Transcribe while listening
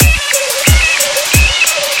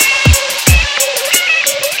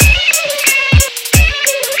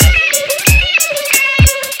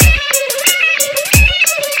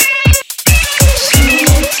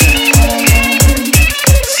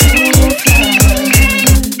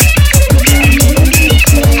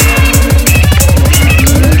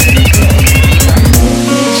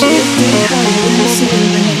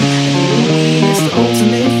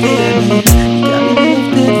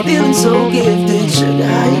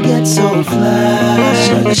so fly?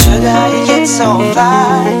 Sugar, sugar, how you get so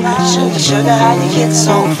fly? Sugar, sugar, how you get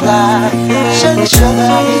so fly? Sugar, sugar,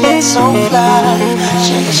 how you get so fly?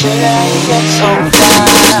 Sugar, sugar, how you get so fly?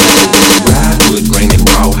 Ride with grain and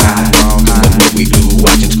raw high. Doing what we do,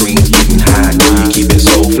 watching screens, getting high. Girl, you keep it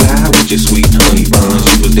so fly with your sweet honey buns.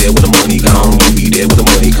 You was there when the money gone, you be there when the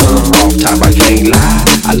money come. Off top, I can't lie,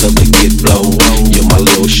 I love to get blow. You're my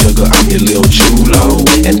little sugar, I'm your little chulo.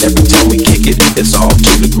 And every time we kick it, it's all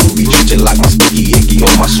to the groovy. Treat you like my sticky icky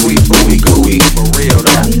on my sweet ooey gooey. For real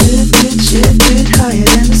though. Got me lifted, shifted, higher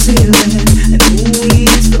than the ceiling. And ooh,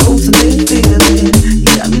 it's the ultimate feeling.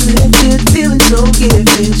 You got me lifted, feeling so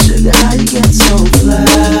gifted. Sugar, how you get so fly?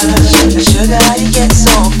 Sugar, sugar, how you get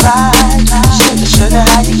so fly? Sugar, sugar,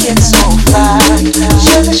 how you get so fly?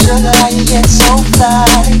 Sugar, sugar, how you get so fly?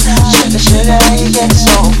 Sugar, sugar, how you get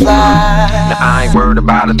so fly? Now I ain't worried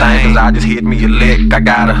about a thing, cause I just hit me a lick. I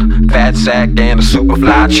got a fat sack and a super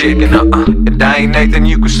fly chick. And it ain't Nathan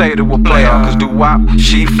you could say to a player, cause doo-wop,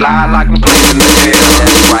 she fly like I'm playing the air.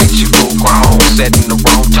 That's right, she full grown, setting the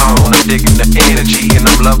wrong tone. I'm digging the energy and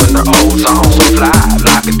I'm loving her ozone. So fly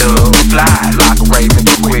like a dove, fly like a raven.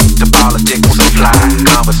 Too quick to politics, so fly.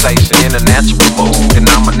 Conversation in a natural mood, and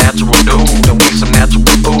I'm a natural dude. And we some natural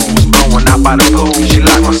booze, blowing out by the pool. She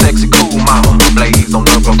like my sexy cool mama, blaze on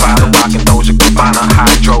the provider, rockin' Doja Cabana,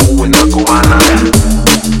 hydro and the guana.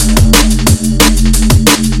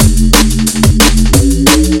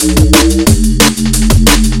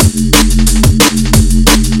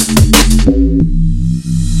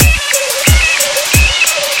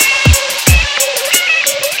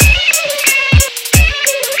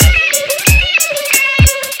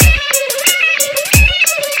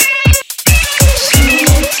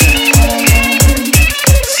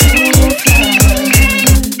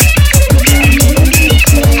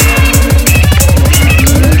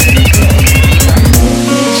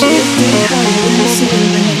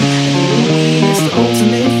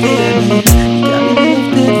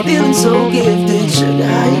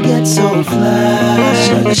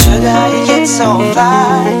 Sugar, sugar, how you get so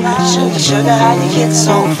fly? Sugar, sugar, how you get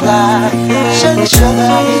so fly? Sugar, sugar,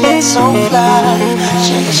 how you get so fly?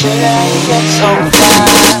 Sugar, sugar, how you get so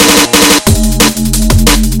fly?